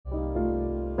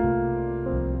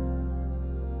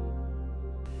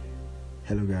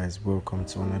Hello, guys. Welcome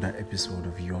to another episode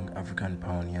of Young African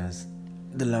Pioneers,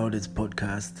 the loudest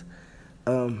podcast.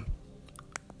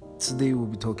 Today we'll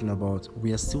be talking about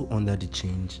we are still under the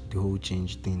whole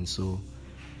change thing.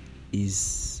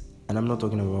 And I'm not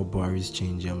talking about Buhari's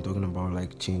change. I'm talking about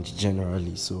like change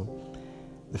generally. So,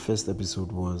 the first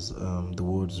episode was the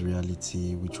world's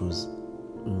reality, which was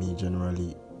me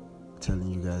generally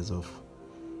telling you guys of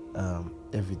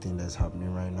everything that's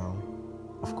happening right now.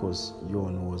 Of course, you all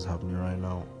know what's happening right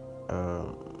now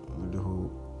with the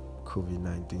whole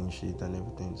COVID-19 shit and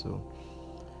everything.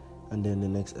 And then the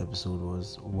next episode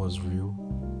was real.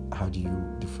 How do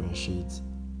you differentiate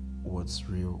what's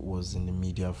real, what's in the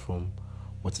media from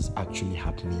what is actually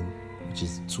happening, which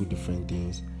is two different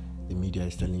things. The media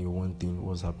is telling you one thing,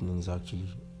 what's happening is actually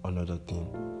another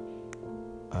thing.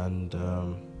 And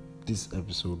this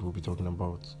episode will be talking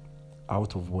about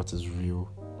out of what is real,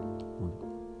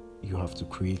 you have to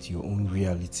create your own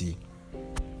reality.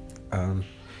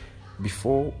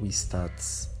 Before we start,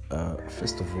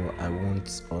 first of all, I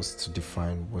want us to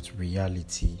define what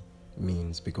reality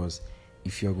means, because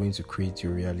if you're going to create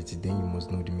your reality, then you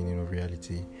must know the meaning of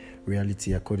reality.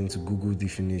 Reality, according to Google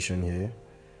definition here,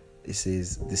 it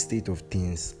says the state of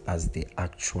things as they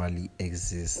actually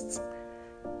exist,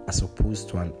 as opposed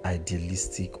to an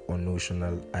idealistic or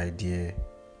notional idea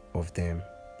of them.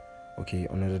 Okay,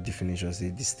 another definition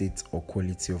says the state or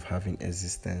quality of having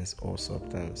existence or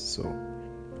substance. So,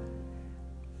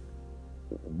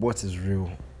 what is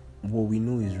real? What we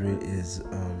know is real is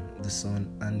the sun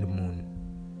and the moon.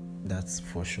 That's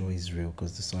for sure is real,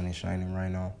 because the sun is shining right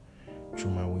now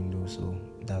through my window, so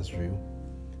that's real.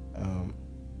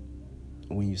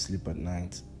 When you sleep at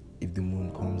night, if the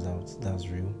moon comes out, that's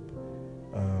real.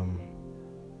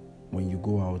 When you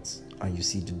go out and you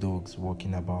see the dogs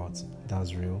walking about,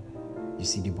 that's real. You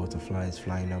see the butterflies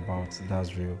flying about,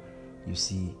 that's real. You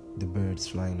see the birds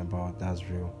flying about, that's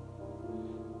real.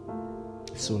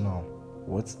 So now,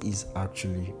 what is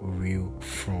actually real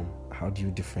from? How do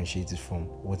you differentiate it from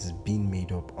what is being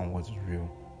made up and what is real?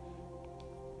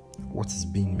 What is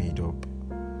being made up?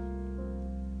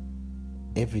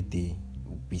 Every day,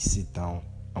 we sit down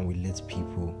and we let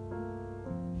people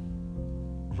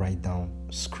write down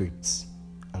scripts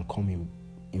and come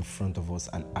in front of us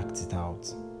and act it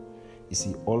out. You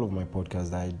see, all of my podcasts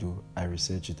that I do, I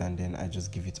research it and then I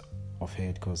just give it off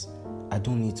head, because I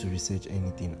don't need to research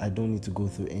anything. I don't need to go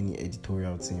through any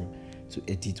editorial team to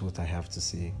edit what I have to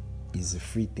say. It's a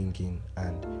free thinking,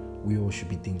 and we all should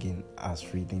be thinking as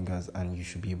free thinkers, and you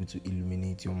should be able to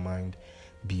illuminate your mind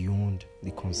beyond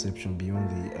the conception, beyond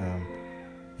the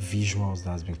visuals that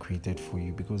has been created for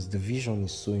you, because the vision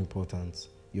is so important.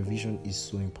 Your vision is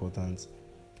so important.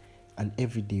 And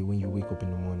every day when you wake up in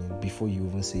the morning, before you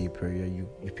even say a prayer, you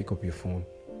pick up your phone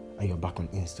and you're back on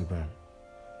Instagram.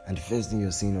 And the first thing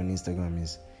you're seeing on Instagram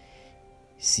is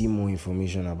see more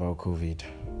information about COVID.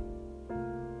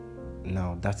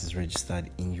 Now that is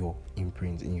registered in your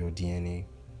imprint, in your DNA.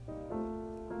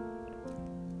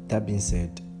 That being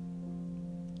said,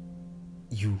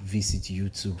 you visit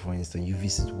YouTube, for instance, you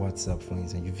visit WhatsApp, for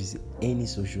instance, you visit any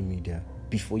social media,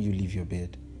 before you leave your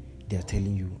bed, they are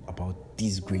telling you about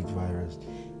this great virus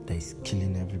that is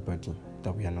killing everybody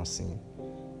that we are not seeing.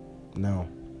 Now,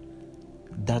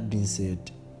 that being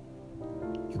said,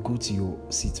 you go to your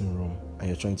sitting room and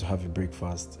you're trying to have a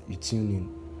breakfast, you tune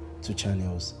in to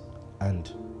channels and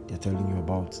they're telling you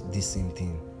about this same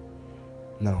thing.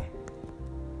 Now,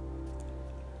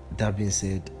 that being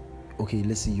said, okay,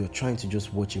 let's say you're trying to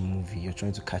just watch a movie, you're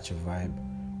trying to catch a vibe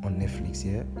on Netflix,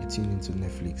 yeah? You tune into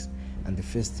Netflix and the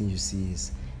first thing you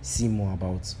see more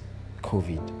about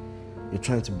COVID. You're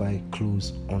trying to buy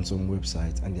clothes on some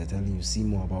website and they're telling you see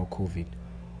more about COVID.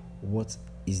 What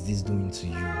is this doing to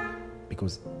you?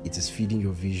 Because it is feeding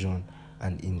your vision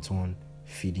and in turn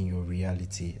feeding your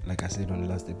reality. Like I said on the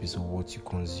last episode, what you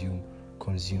consume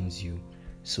consumes you.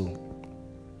 So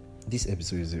this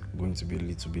episode is going to be a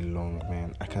little bit long,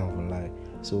 man. I can't even lie.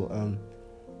 So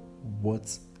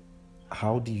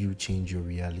how do you change your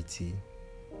reality?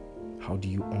 How do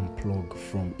you unplug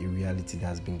from a reality that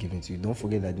has been given to you? Don't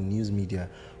forget that the news media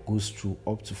goes through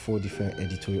up to 4 different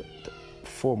editorial.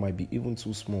 4 might be even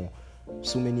too small.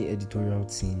 So many editorial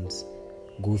teams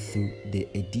go through, they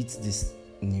edit this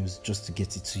news just to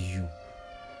get it to you.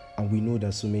 And we know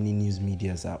that so many news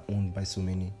medias are owned by so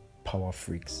many power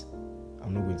freaks.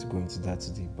 I'm not going to go into that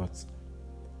today, but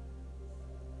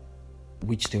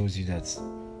which tells you that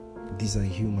these are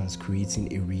humans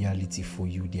creating a reality for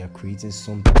you. They are creating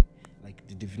something. Like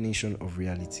the definition of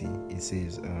reality, it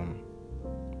says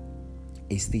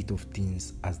a state of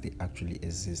things as they actually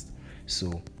exist.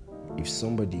 So if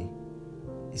somebody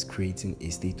is creating a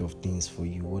state of things for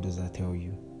you, what does that tell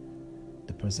you?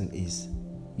 The person is,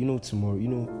 tomorrow,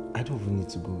 I don't even need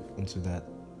to go into that.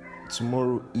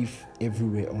 Tomorrow, if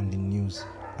everywhere on the news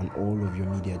and all of your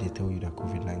media, they tell you that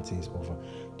COVID-19 is over,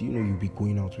 do you know you'll be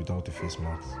going out without a face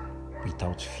mask,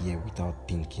 without fear, without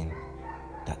thinking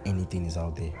that anything is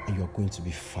out there, and you're going to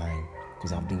be fine,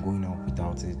 because I've been going out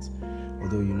without it.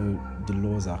 Although, the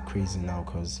laws are crazy now,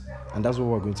 and that's what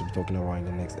we're going to be talking about in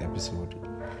the next episode.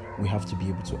 We have to be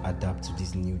able to adapt to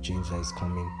this new change that is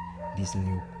coming, this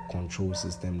new control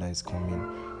system that is coming,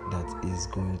 that is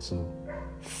going to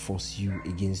force you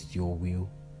against your will.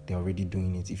 They're already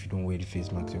doing it. If you don't wear the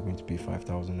face mask, you're going to pay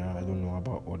 5,000 naira. I don't know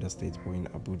about other states, but in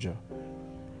Abuja,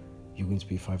 you're going to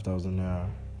pay 5,000 naira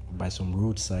by some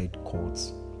roadside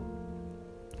courts.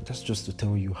 That's just to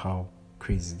tell you how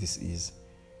crazy this is.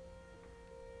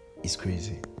 It's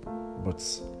crazy. But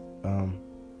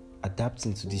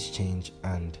adapting to this change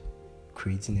and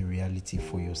creating a reality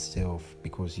for yourself,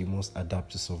 because you must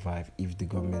adapt to survive. If the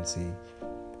government say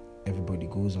everybody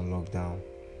goes on lockdown,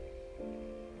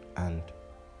 and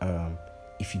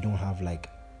if you don't have,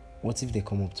 what if they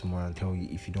come up tomorrow and tell you,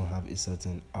 if you don't have a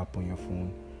certain app on your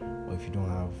phone, or if you don't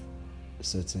have a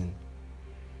certain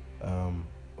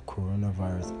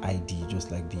coronavirus ID,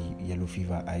 just like the yellow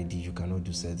fever ID, you cannot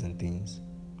do certain things?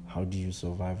 How do you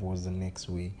survive? What's the next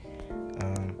way?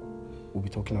 We'll be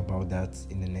talking about that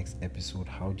in the next episode.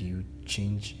 How do you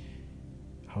change?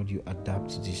 How do you adapt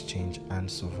to this change and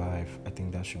survive? I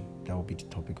think that will be the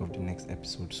topic of the next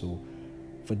episode. So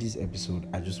for this episode,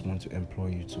 I just want to implore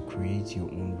you to create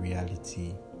your own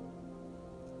reality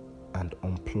and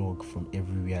unplug from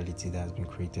every reality that has been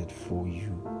created for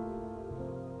you.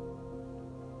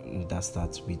 And that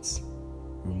starts with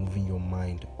removing your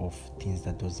mind of things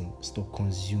that doesn't. Stop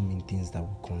consuming things that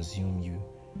will consume you.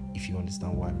 If you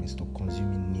understand what I mean, stop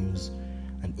consuming news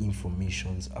and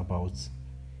informations about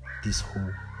this whole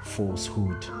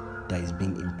falsehood that is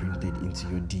being imprinted into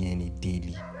your DNA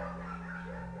daily,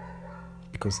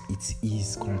 because it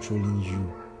is controlling you,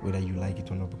 whether you like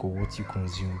it or not, because what you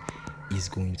consume is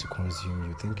going to consume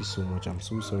you. Thank you so much. I'm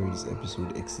so sorry this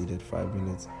episode exceeded 5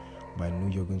 minutes, but I know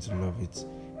you're going to love it.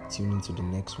 Tune into the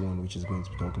next one, which is going to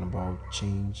be talking about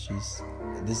changes.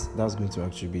 That's going to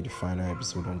actually be the final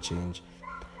episode on change.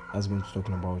 That's going to be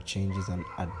talking about changes and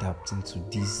adapting to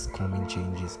these coming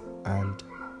changes and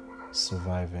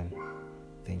surviving.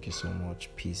 Thank you so much.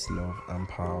 Peace, love, and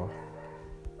power.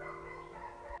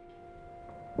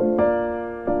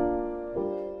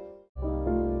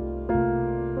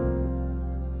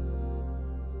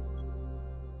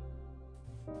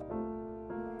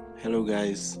 Hello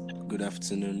guys, good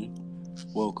afternoon.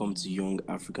 Welcome to Young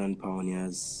African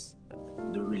Pioneers,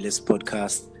 the realest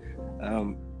podcast.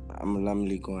 I'm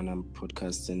Olamileko and I'm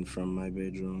podcasting from my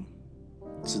bedroom.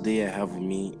 Today I have with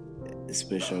me a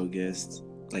special guest.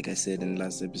 Like I said in the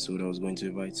last episode, I was going to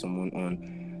invite someone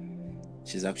on.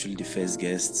 She's actually the first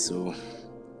guest,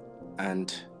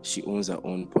 and she owns her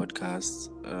own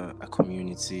podcast, a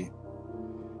community,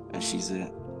 and she's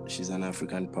an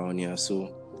African pioneer.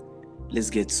 So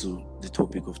let's get to the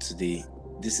topic of today.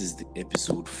 This is the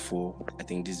episode 4. I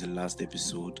think this is the last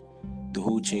episode. The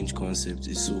whole change concept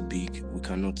is so big, we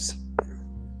cannot,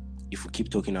 if we keep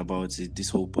talking about it, this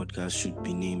whole podcast should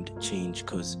be named change,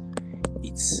 because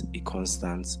it's a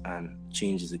constant and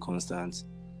change is a constant.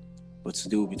 But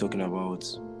today we'll be talking about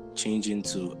changing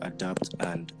to adapt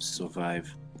and survive.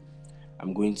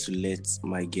 I'm going to let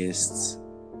my guests,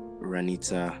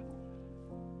 Ranita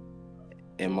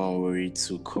Emma-Owori,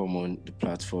 to come on the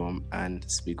platform and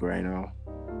speak right now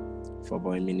for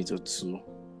about a minute or two.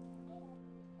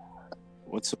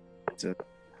 What's up?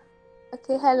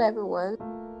 Okay, hello everyone.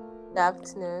 Good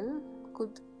afternoon.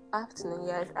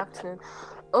 Yes, afternoon.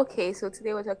 Okay, so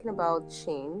today we're talking about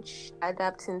change,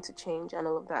 adapting to change and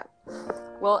all of that.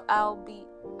 Well, I'll be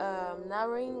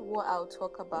narrowing what I'll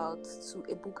talk about to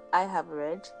a book I have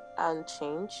read and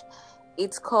change.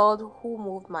 It's called Who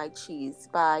Moved My Cheese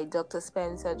by Dr.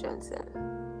 Spencer Johnson.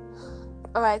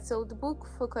 Alright, so the book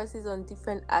focuses on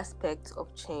different aspects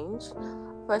of change.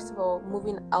 First of all,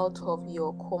 moving out of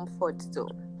your comfort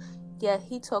zone. Yeah,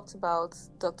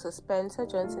 Dr. Spencer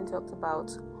Johnson talked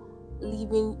about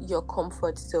leaving your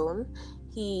comfort zone.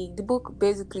 The book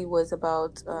basically was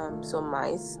about some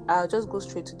mice. I'll just go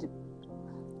straight to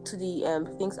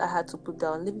the things I had to put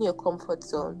down. Leaving your comfort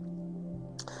zone.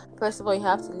 First of all, you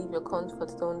have to leave your comfort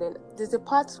zone. Then there's a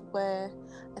part where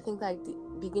I think the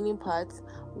beginning part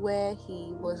where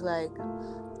he was like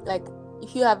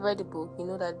if you have read the book, you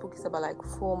know that book is about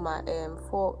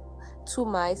two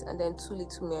mice and then two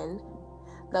little men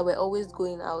that were always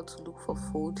going out to look for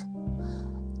food.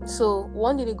 So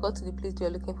one day they got to the place they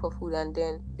were looking for food, and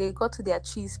then they got to their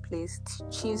cheese place,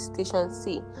 cheese station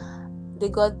C. They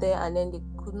got there and then they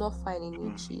could not find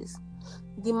any cheese.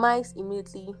 The mice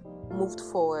immediately moved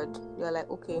forward. They were like,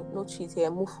 okay, no cheese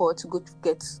here, move forward to go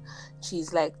get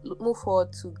cheese. Like, move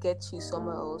forward to get cheese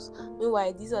somewhere else.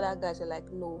 Meanwhile, these other guys are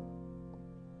like, no,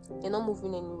 they're not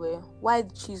moving anywhere. Why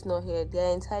the cheese not here?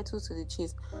 They're entitled to the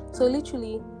cheese. So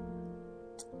literally,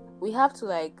 we have to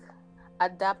like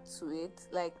adapt to it.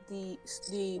 Like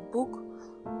the book,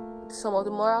 some of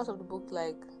the morals of the book,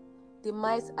 like the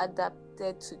mice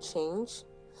adapted to change.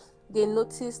 They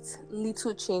noticed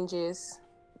little changes.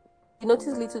 They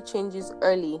noticed little changes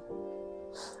early.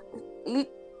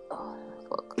 Oh,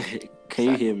 fuck. Can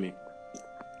you hear me?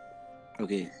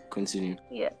 Okay, continue.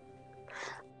 Yeah.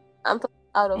 I'm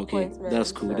out of points, man.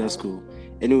 That's cool. That's cool.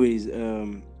 Anyways,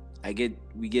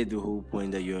 we get the whole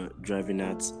point that you're driving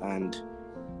at, and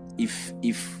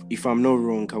if I'm not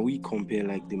wrong, can we compare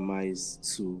like the mice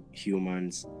to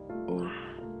humans or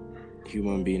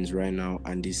human beings right now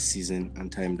and this season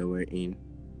and time that we're in?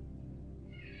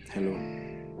 Hello.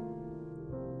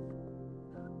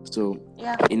 So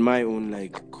yeah, in my own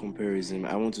like comparison,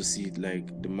 I want to see it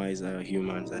like the mice are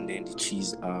humans and then the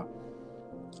cheese are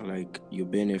like your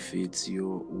benefits,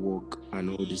 your work, and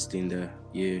all these things that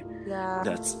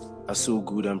that are so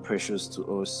good and precious to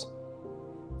us.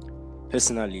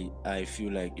 Personally, I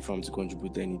feel like if I'm to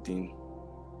contribute anything,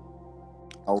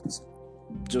 I would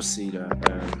just say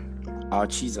that our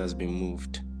cheese has been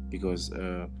moved because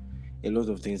a lot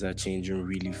of things are changing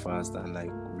really fast and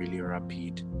like really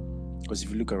rapid. Because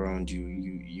if you look around you,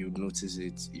 you notice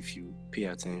it if you pay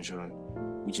attention,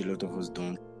 which a lot of us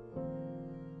don't.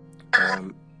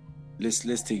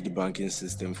 Let's take the banking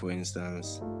system for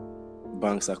instance.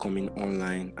 Banks are coming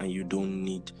online, and you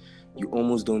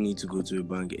almost don't need to go to a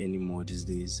bank anymore these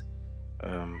days.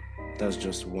 That's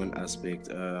just one aspect.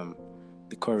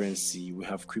 The currency, we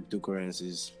have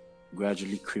cryptocurrencies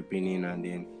gradually creeping in and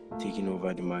then taking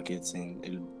over the markets.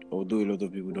 And although a lot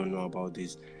of people don't know about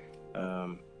this,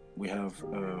 we have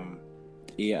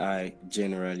AI,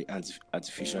 generally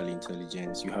artificial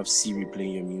intelligence. You have Siri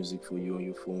playing your music for you on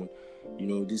your phone.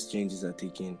 These changes are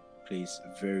taking place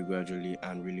very gradually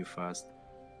and really fast.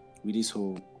 With this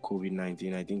whole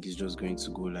COVID-19, I think it's just going to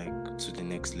go like to the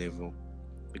next level,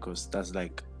 because that's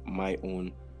like my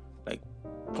own like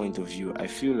point of view. I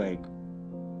feel like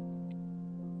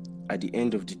at the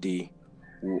end of the day,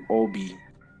 we'll all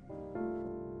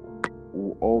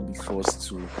be forced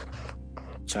to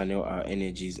channel our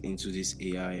energies into this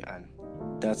AI, and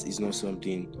that is not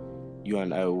something you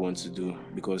and I will want to do,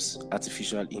 because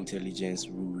artificial intelligence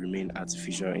will remain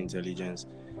artificial intelligence,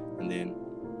 and then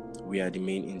we are the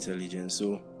main intelligence.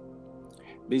 So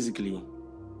basically,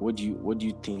 what do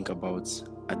you think about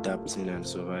adapting and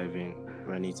surviving,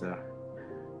 Ranita?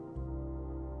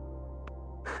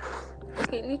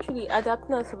 Okay, literally,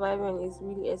 adapting and surviving is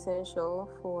really essential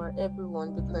for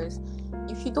everyone, because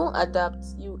if you don't adapt,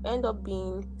 you end up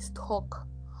being stuck.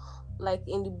 Like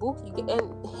in the book,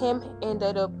 him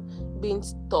ended up being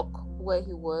stuck where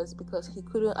he was because he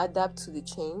couldn't adapt to the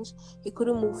change. He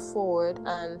couldn't move forward,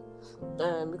 and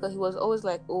because he was always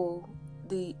like, oh,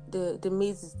 the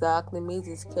maze is dark, the maze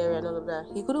is scary, and all of that.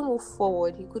 He couldn't move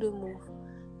forward. He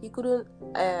couldn't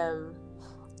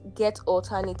get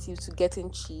alternatives to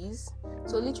getting cheese.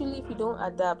 So literally, if you don't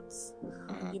adapt,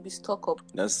 you'll be stuck up.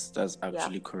 That's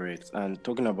actually correct. And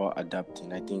talking about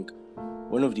adapting, I think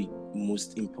one of the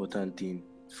most important thing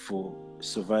for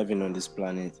surviving on this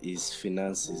planet is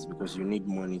finances, because you need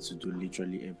money to do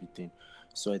literally everything.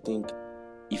 So I think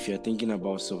if you're thinking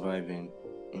about surviving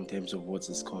in terms of what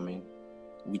is coming,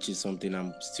 which is something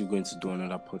I'm still going to do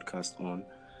another podcast on,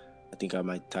 I think I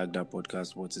might tag that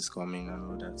podcast what is coming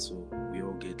and all that, so we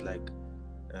all get like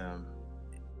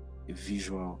a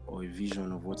visual or a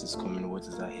vision of what is coming, what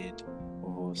is ahead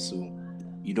of us, so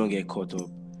you don't get caught up.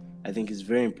 I think it's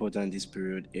very important this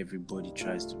period everybody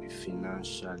tries to be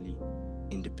financially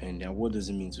independent. What does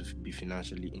it mean to be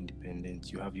financially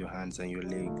independent? You have your hands and your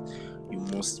legs. You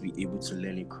must be able to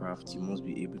learn a craft. You must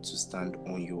be able to stand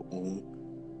on your own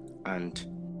and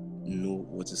know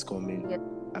what is coming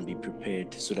and be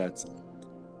prepared, so that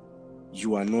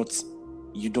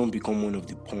you don't become one of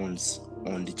the pawns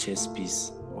on the chess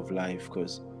piece of life,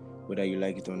 because whether you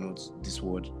like it or not, this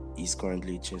world is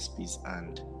currently a chess piece,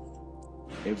 and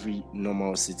every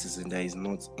normal citizen that is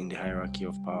not in the hierarchy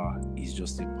of power is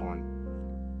just a pawn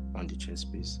on the chess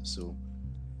piece. So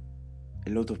a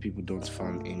lot of people don't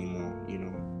farm anymore. A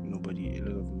lot of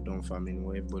people don't farm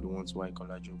anymore. Everybody wants white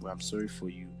collar job. But I'm sorry for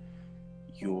you.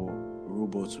 Your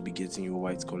robots will be getting your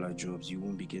white collar jobs. You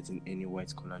won't be getting any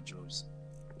white collar jobs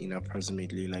in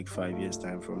approximately like 5 years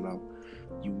time from now,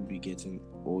 you will be getting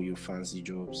all your fancy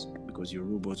jobs because your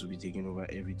robots will be taking over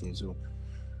everything. So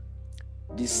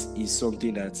this is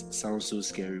something that sounds so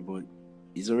scary, but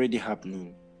it's already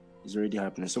happening.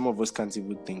 Some of us can't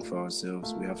even think for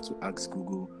ourselves. We have to ask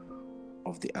Google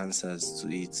of the answers to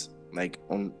it. Like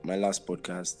on my last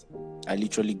podcast, I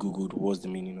literally Googled what's the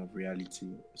meaning of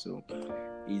reality. So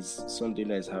it's something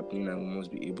that is happening, and we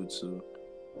must be able to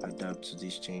adapt to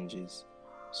these changes.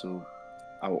 So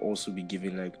I'll also be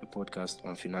giving like a podcast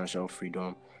on financial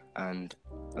freedom, and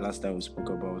last time we spoke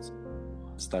about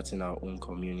starting our own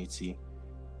community,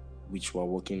 which we're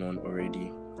working on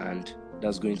already. And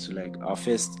that's going to like, our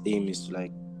first aim is to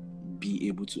like be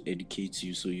able to educate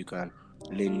you so you can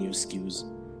learn new skills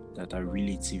that are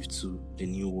relative to the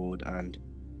new world and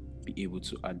be able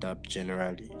to adapt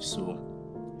generally. So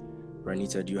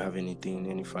Ranita, do you have any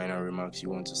final remarks you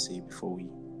want to say before we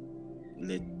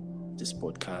let this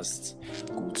podcast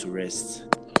go to rest?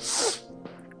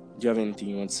 Do you have anything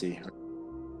you want to say?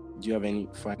 Do you have any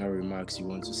final remarks you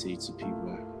want to say to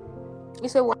people? You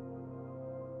said what?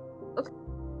 Okay.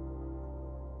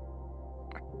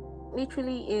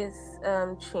 Literally is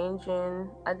changing,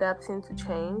 adapting to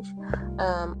change.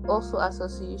 Also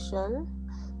association.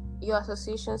 Your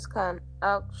associations can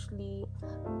actually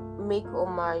make or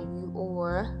mar you,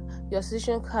 or your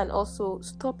association can also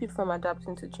stop you from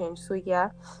adapting to change. So yeah,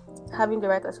 having the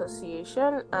right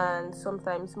association and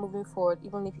sometimes moving forward,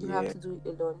 even if you have to do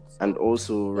it alone. So, and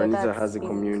also Ranita has a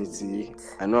community.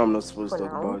 I know I'm not supposed to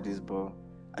talk about this, but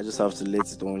I just have to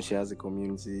let it on. She has a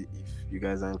community. If you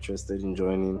guys are interested in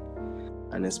joining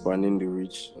and expanding the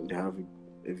reach, they have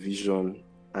a vision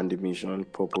and a mission,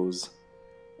 purpose.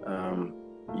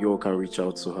 You all can reach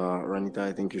out to her. Ranita,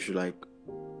 I think you should like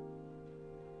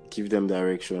give them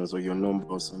directions or your number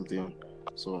or something.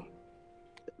 So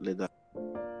let that.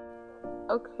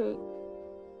 Okay.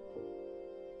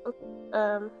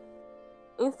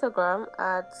 Instagram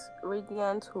at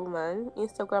Radiant Woman.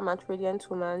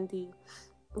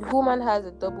 The woman has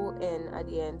a double N at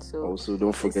the end. So also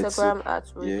don't forget Instagram at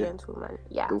Radiant Woman.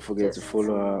 Yeah. Don't forget to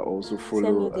follow her. Also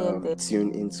follow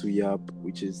Tune Into Yap,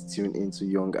 which is Tune Into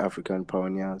Young African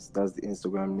Pioneers. That's the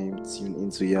Instagram name, Tune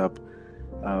Into Yap.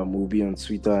 We'll be on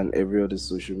Twitter and every other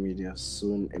social media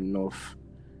soon enough.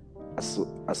 As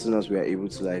soon as we are able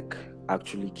to like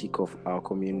actually kick off our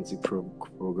community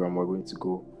program, we're going to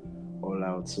go all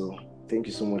out. So thank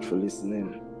you so much for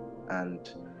listening, and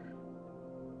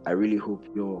I really hope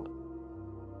you're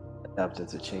adapted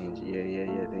to change.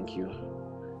 Yeah. Thank you.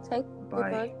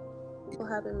 Bye for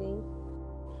having me.